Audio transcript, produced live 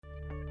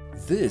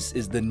This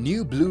is the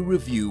New Blue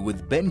Review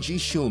with Benji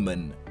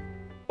Schulman.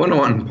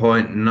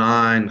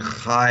 101.9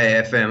 High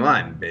FM.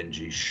 I'm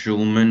Benji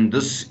Schulman.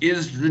 This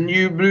is the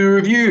New Blue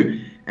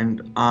Review,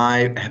 and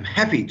I am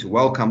happy to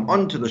welcome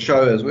onto the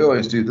show, as we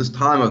always do this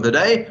time of the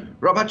day,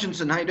 Rob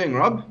Hutchinson. How are you doing,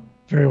 Rob?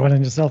 Very well,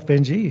 and yourself,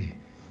 Benji?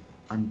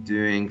 I'm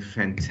doing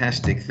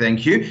fantastic,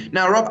 thank you.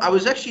 Now, Rob, I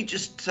was actually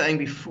just saying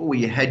before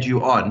we had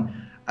you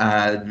on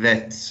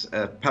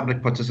that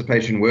public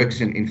participation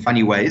works in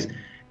funny ways.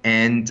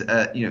 And,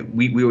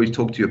 we always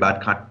talk to you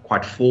about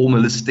quite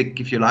formalistic,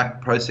 if you like,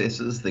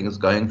 processes, things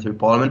going through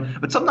Parliament.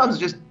 But sometimes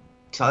just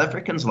South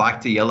Africans like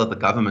to yell at the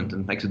government,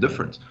 and it makes a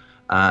difference.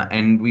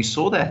 And we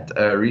saw that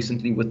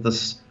recently with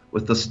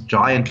this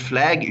giant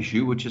flag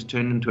issue, which has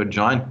turned into a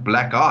giant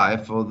black eye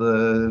for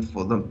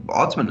the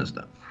arts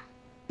minister.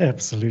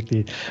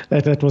 Absolutely.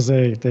 That was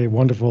a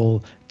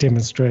wonderful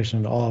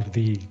demonstration of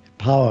the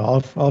power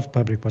of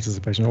public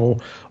participation, or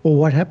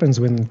what happens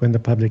when the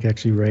public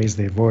actually raise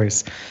their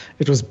voice.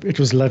 It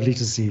was lovely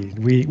to see.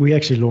 We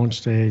actually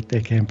launched a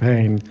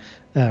campaign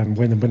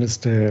when the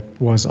minister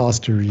was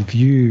asked to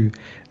review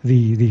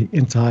the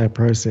entire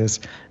process,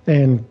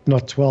 and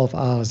not 12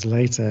 hours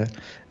later,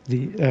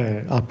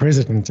 our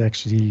president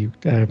actually,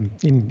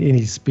 in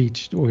his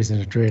speech, always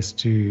an address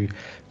to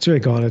a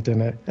gala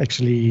dinner,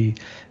 actually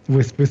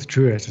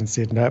withdrew it and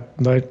said, no,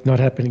 not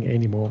happening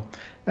anymore.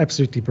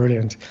 Absolutely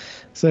brilliant.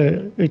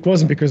 So it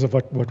wasn't because of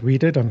what we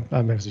did. I'm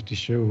absolutely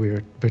sure we were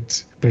a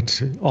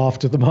bit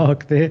after the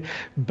mark there,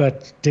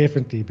 but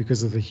definitely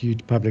because of the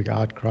huge public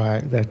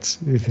outcry that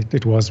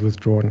it was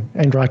withdrawn,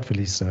 and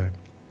rightfully so.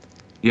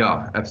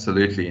 Yeah,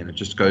 absolutely. And it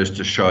just goes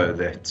to show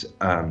that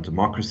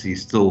democracy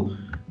is still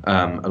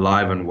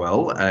alive and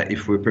well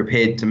if we're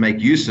prepared to make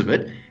use of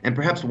it. And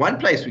perhaps one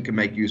place we can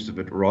make use of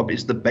it, Rob,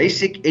 is the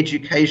Basic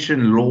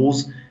Education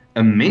Laws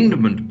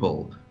Amendment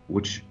Bill,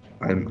 which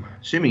I'm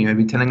assuming you may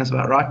be telling us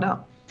about right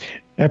now.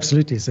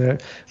 Absolutely. So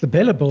the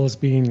BELA bill has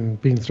been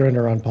thrown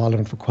around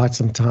Parliament for quite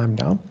some time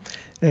now,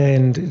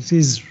 and it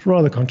is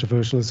rather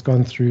controversial. It's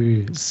gone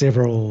through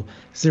several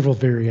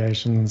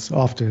variations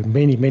after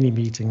many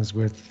meetings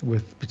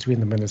between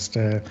the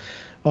Minister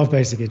of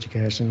Basic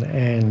Education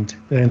and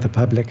the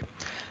public,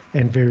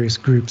 and various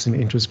groups and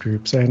interest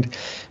groups. And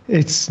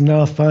it's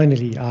now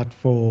finally out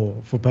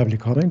for public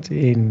comment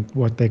in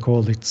what they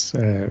call its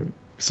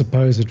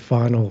supposed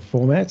final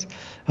format.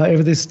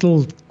 However, there's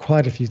still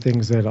quite a few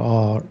things that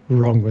are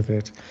wrong with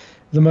it.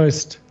 The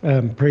most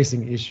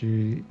pressing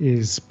issue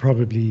is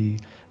probably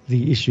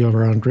the issue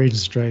around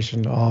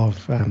registration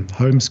of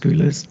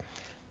homeschoolers,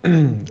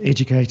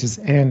 educators,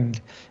 and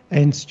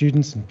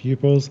students and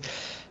pupils,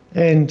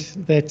 and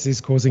that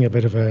is causing a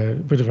bit of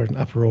an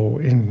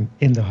uproar in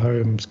the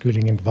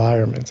homeschooling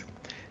environment.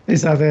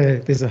 There's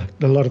a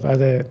lot of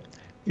other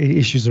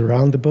issues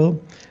around the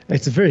bill.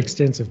 It's a very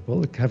extensive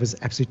bill. It covers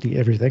absolutely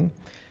everything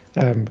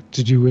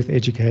to do with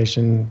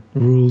education,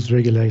 rules,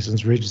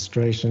 regulations,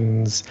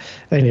 registrations,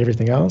 and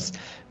everything else.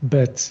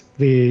 But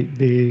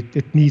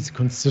it needs a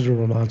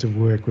considerable amount of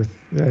work with,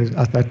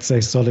 I'd say,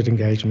 solid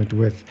engagement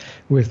with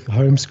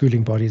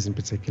homeschooling bodies in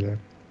particular.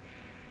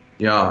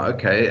 Yeah,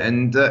 okay.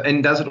 And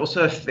does it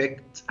also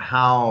affect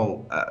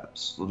how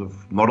sort of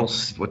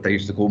what they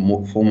used to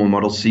call formal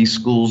Model C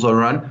schools are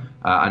run?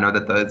 I know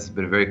that that's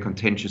been a very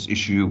contentious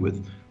issue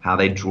with how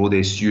they draw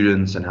their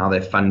students and how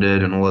they're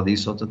funded and all of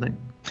these sorts of things.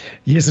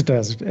 Yes, it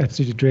does. It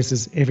absolutely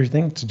addresses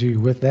everything to do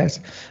with that,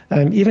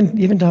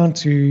 even down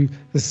to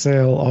the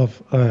sale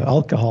of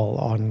alcohol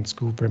on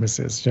school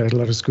premises. A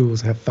lot of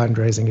schools have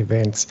fundraising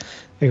events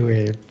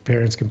where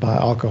parents can buy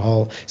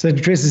alcohol. So it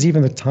addresses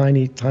even the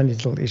tiny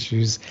little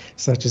issues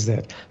such as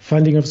that.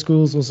 Funding of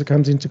schools also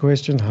comes into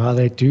question, how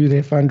they do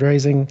their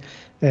fundraising,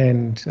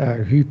 and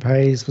who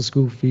pays for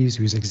school fees,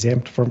 who's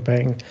exempt from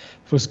paying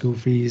for school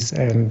fees,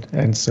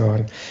 and so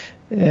on.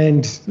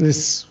 And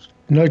this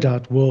no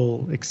doubt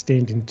will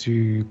extend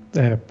into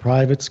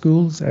private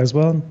schools as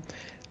well.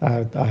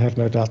 I have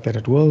no doubt that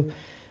it will.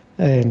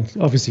 And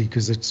obviously,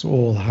 because it's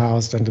all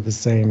housed under the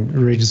same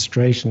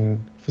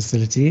registration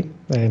facility,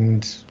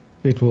 and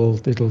it'll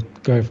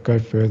go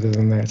further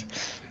than that.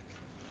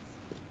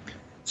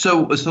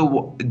 So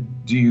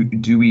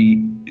do we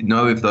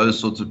know if those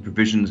sorts of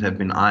provisions have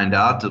been ironed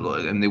out?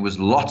 And there was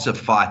lots of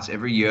fights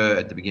every year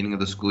at the beginning of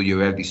the school year.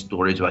 We have these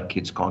stories about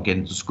kids can't get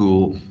into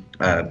school,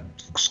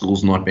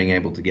 schools not being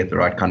able to get the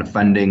right kind of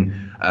funding,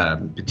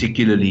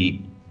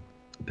 particularly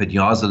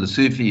Padyaza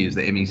Lesufi, who's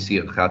the MEC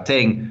of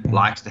Gauteng,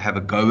 likes to have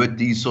a go at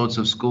these sorts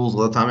of schools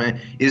all the time.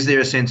 Is there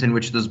a sense in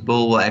which this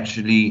bill will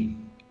actually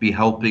be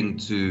helping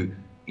to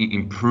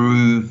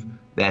improve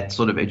that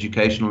sort of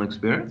educational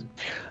experience?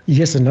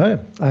 Yes and no.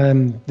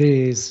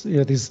 There's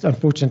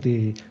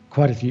unfortunately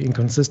quite a few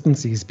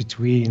inconsistencies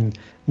between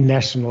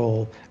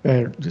national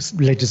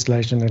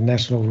legislation and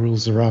national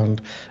rules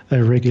around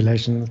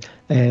regulation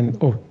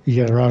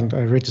around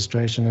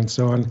registration and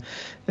so on,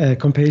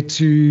 compared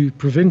to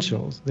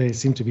provincials. They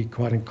seem to be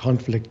quite in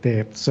conflict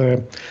there.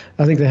 So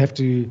I think they have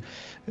to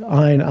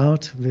iron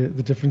out the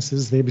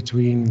differences there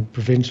between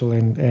provincial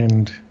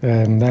and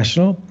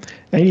national,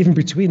 and even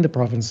between the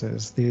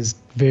provinces. There's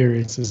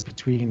variances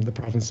between the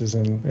provinces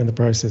and the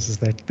processes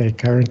that they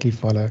currently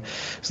follow.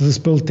 So this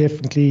bill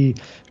definitely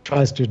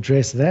tries to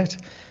address that,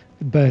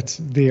 but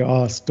there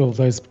are still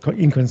those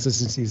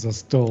inconsistencies are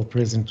still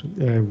present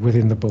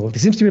within the bill. There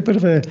seems to be a bit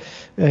of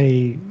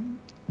a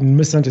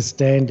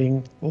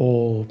misunderstanding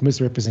or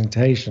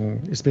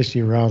misrepresentation,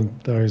 especially around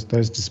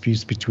those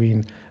disputes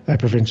between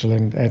provincial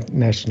and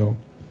national.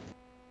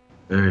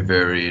 Very,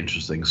 very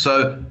interesting.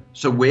 So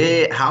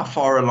how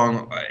far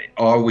along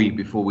are we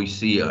before we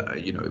see,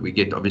 we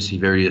get obviously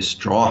various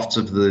drafts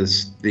of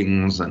these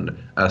things, and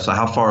so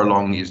how far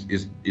along is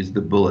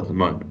the bill at the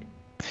moment?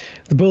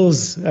 The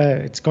bill's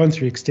it's gone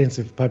through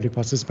extensive public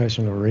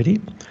participation already,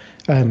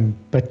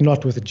 but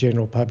not with the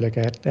general public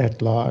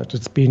at large.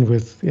 It's been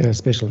with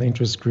special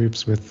interest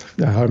groups, with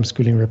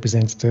homeschooling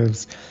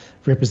representatives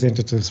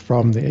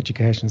from the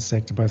education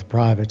sector, both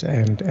private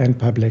and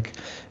public.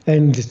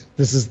 And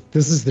this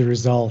is the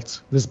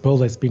result. This bill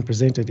that's been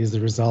presented is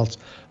the result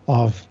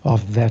of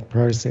that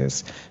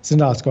process. So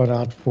now it's gone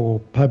out for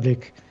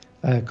public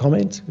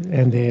comment,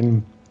 and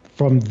then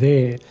from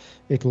there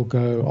it will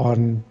go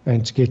on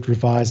and to get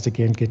revised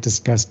again, get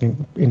discussed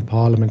in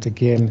Parliament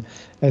again,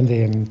 and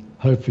then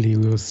hopefully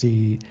we'll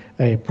see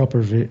a proper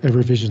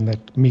revision that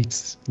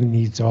meets the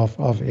needs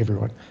of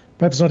everyone.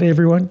 Perhaps not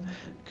everyone,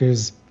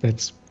 because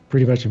that's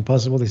pretty much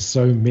impossible. There's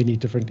so many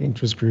different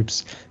interest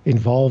groups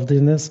involved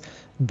in this,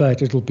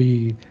 but it'll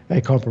be a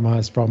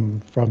compromise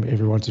from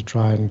everyone to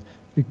try and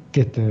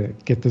get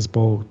this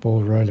ball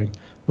rolling,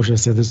 or should I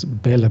say this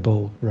BELA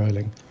ball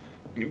rolling.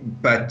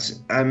 But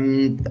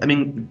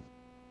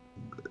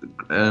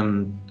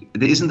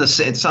there isn't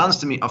it sounds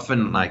to me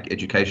often like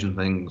education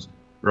things,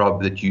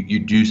 Rob, that you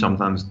do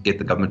sometimes get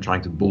the government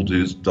trying to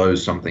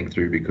bulldoze something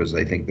through because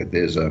they think that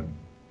there's a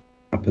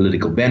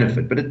political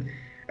benefit. But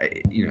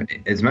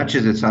as much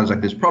as it sounds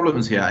like there's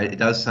problems here, it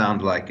does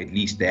sound like at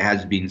least there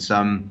has been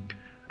some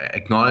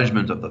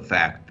acknowledgement of the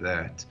fact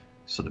that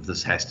sort of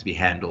this has to be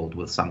handled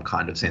with some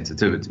kind of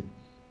sensitivity.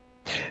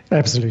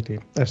 Absolutely,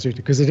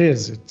 because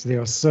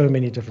there are so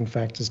many different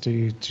factors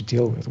to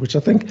deal with, which I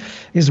think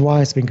is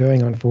why it's been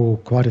going on for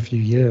quite a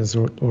few years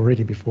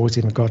already before it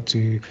even got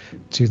to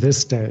this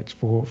stage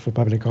for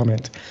public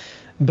comment.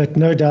 But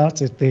no doubt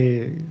that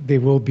there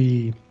will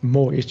be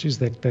more issues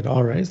that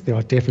are raised. There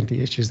are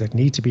definitely issues that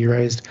need to be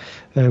raised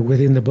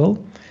within the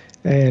bill,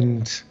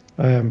 and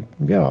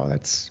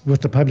that's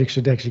what the public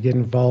should actually get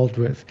involved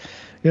with.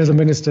 The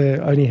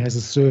minister only has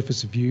a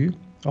surface view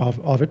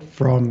of it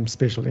from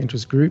special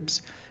interest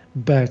groups,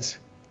 but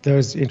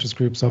those interest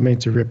groups are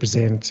meant to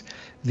represent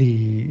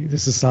the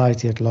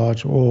society at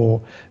large,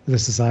 or the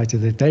society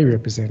that they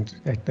represent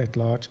at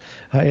large.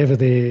 However,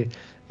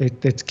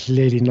 that's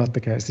clearly not the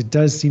case. It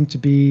does seem to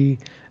be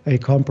a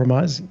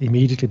compromise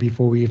immediately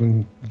before we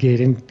even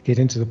get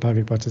into the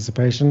public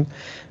participation,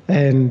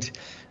 and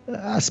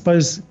I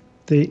suppose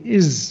there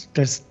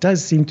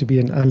does seem to be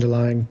an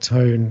underlying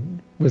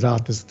tone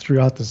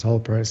throughout this whole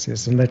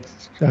process, and that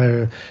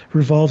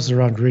revolves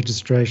around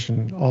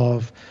registration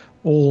of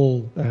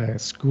all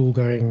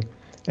school-going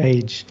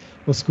age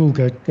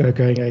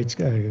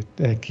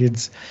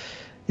kids,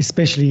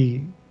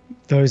 especially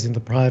those in the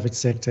private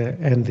sector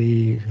and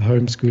the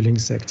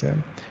homeschooling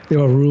sector. There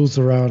are rules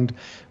around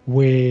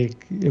where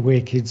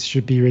kids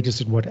should be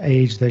registered, what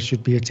age they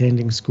should be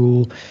attending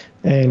school,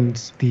 and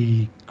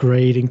the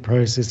grading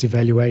process,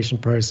 evaluation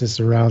process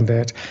around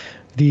that.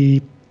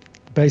 The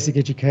Basic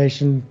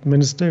Education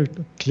Minister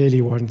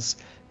clearly wants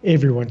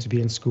everyone to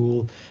be in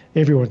school,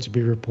 everyone to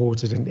be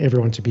reported, and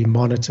everyone to be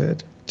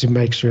monitored to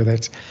make sure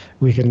that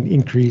we can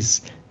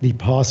increase the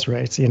pass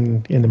rates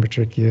in the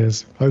matric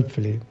years,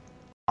 hopefully.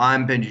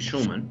 I'm Benji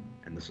Schulman,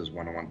 and this is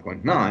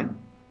 101.9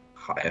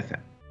 High FM.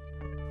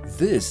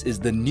 This is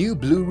the New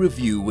Blue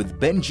Review with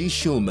Benji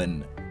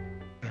Schulman.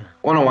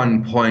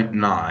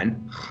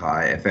 101.9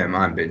 High FM.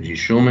 I'm Benji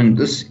Schulman.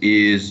 This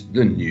is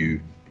the New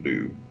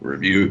Blue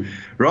Review.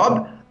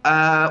 Rob,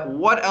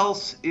 what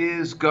else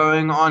is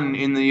going on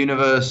in the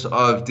universe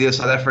of Dear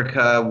South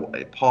Africa,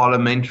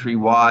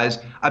 parliamentary-wise?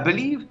 I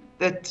believe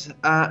that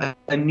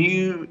a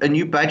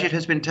new budget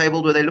has been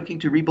tabled where they're looking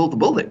to rebuild the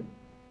building.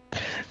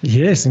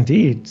 Yes,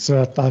 indeed.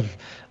 So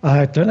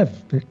I don't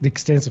have the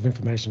extensive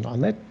information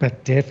on that,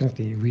 but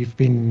definitely we've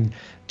been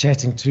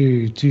chatting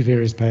to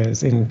various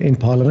players in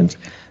Parliament,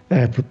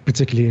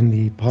 particularly in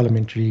the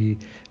Parliamentary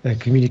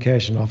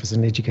Communication Office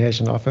and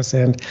Education Office,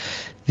 and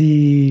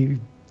the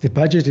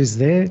budget is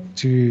there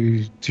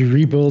to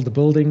rebuild the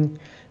building,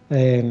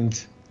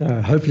 and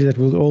hopefully that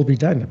will all be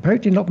done.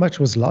 Apparently, not much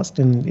was lost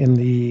in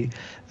the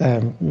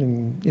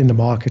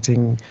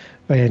marketing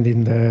and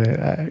in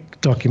the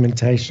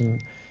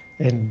documentation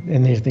and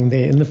everything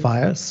there in the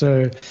fire.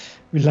 So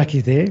we're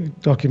lucky there.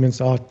 Documents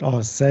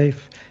are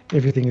safe.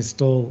 Everything is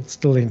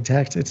still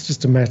intact. It's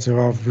just a matter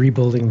of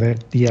rebuilding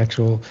the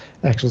actual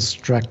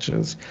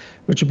structures,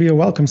 which will be a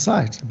welcome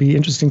sight. It'll be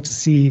interesting to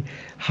see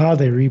how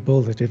they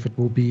rebuild it, if it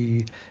will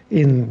be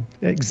in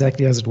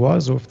exactly as it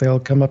was, or if they'll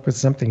come up with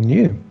something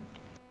new.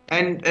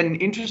 And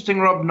interesting,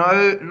 Rob.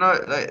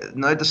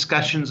 No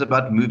discussions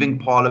about moving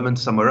Parliament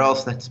somewhere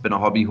else. That's been a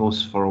hobby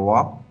horse for a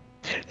while.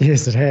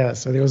 Yes, it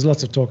has. So there was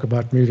lots of talk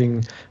about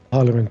moving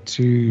Parliament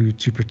to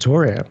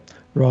Pretoria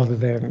rather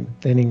than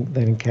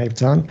in Cape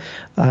Town.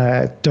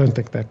 I don't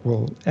think that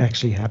will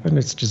actually happen.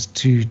 It's just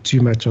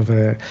too much of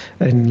a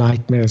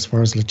nightmare as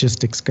far as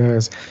logistics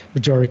goes.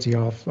 Majority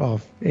of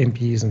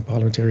MPs and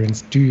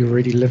parliamentarians do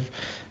already live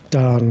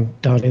down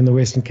in the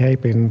Western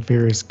Cape in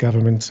various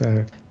government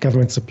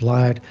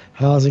supplied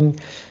housing.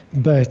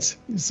 But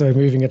so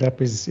moving it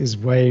up is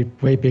way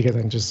bigger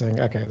than just saying,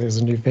 okay, there's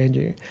a new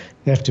venue.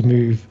 You have to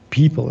move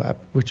people up,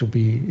 which will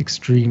be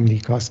extremely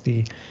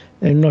costly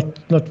and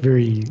not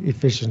very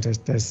efficient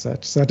as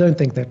such. So I don't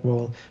think that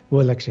will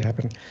actually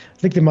happen. I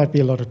think there might be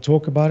a lot of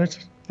talk about it,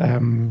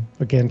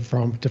 again,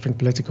 from different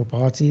political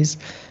parties.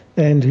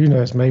 And who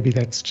knows, maybe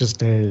that's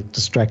just a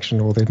distraction,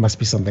 or there must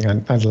be something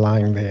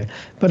underlying there.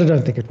 But I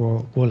don't think it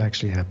will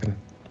actually happen.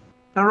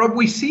 Now, Rob,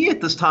 we see at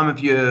this time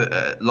of year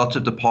lots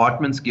of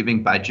departments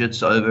giving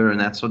budgets over and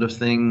that sort of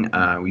thing.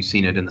 We've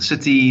seen it in the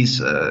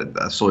cities.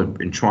 I saw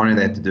it in Toronto.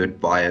 They had to do it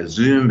via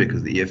Zoom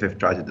because the EFF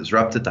tried to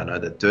disrupt it. I know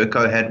that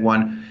Durko had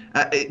one.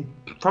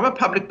 From a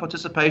public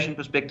participation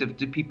perspective,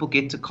 do people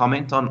get to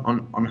comment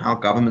on how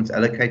governments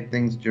allocate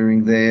things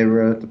during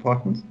their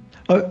departments?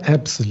 Oh,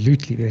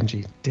 absolutely,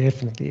 Benji,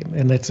 definitely.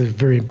 And that's a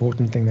very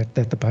important thing that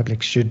the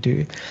public should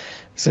do.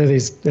 So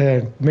there's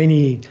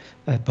many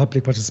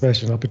public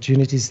participation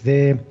opportunities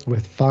there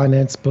with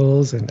finance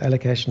bills and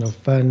allocation of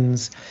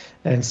funds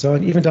and so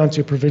on, even down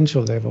to a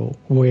provincial level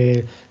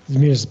where the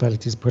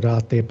municipalities put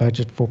out their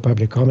budget for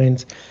public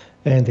comment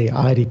and their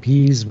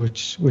IDPs,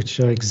 which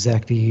show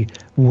exactly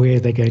where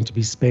they're going to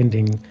be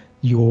spending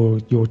your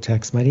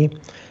tax money.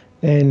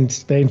 And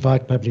they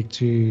invite public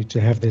to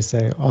have their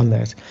say on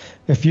that.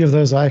 A few of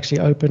those are actually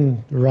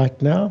open right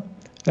now.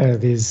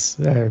 There's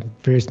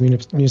various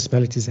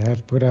municipalities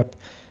have put up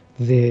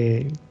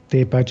their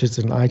budgets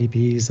and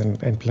IDPs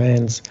and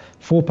plans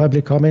for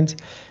public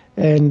comment.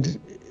 And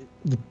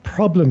the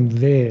problem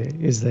there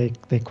is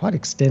they're quite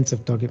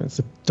extensive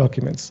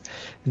documents.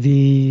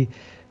 The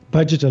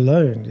budget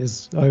alone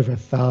is over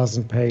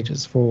 1,000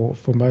 pages for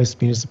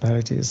most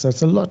municipalities. So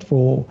it's a lot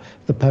for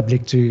the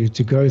public to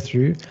go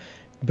through.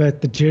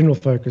 But the general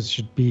focus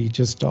should be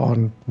just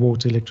on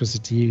water,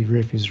 electricity,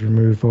 refuse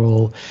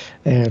removal,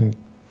 and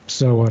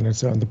so on and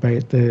so on,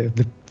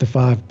 the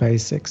five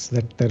basics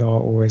that are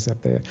always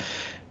up there.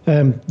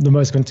 The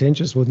most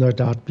contentious will no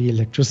doubt be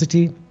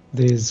electricity.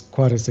 There's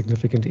quite a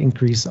significant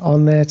increase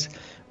on that,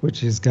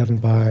 which is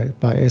governed by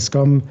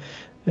Eskom,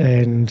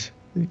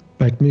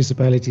 but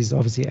municipalities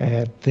obviously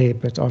add their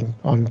bit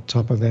on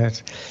top of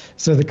that.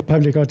 So the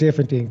public are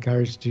definitely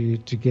encouraged to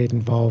get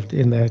involved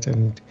in that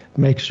and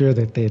make sure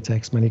that their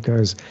tax money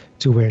goes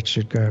to where it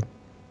should go.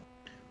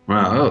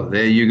 Well,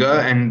 there you go.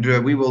 And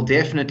we will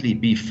definitely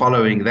be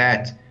following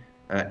that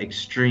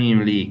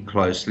extremely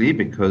closely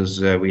because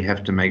we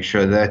have to make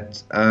sure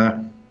that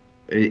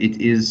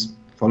it is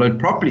followed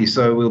properly.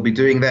 So we'll be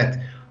doing that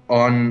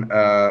on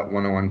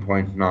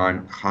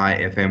 101.9 High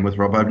FM with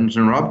Rob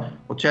Hutchinson. Rob,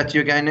 we'll chat to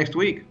you again next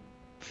week.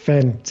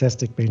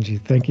 Fantastic,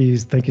 Benji. Thank you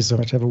so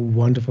much. Have a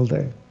wonderful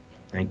day.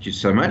 Thank you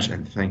so much,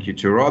 and thank you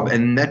to Rob.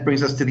 And that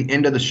brings us to the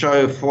end of the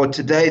show for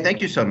today.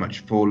 Thank you so much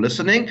for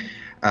listening.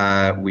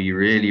 We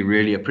really,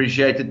 really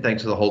appreciate it.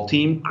 Thanks to the whole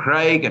team,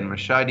 Craig and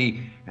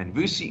Rashadi and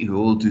Vusi, who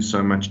all do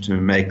so much to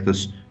make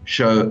this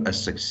show a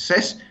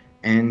success.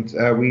 And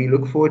we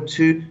look forward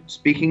to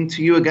speaking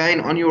to you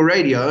again on your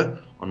radio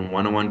on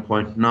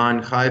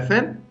 101.9 High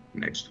FM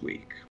next week.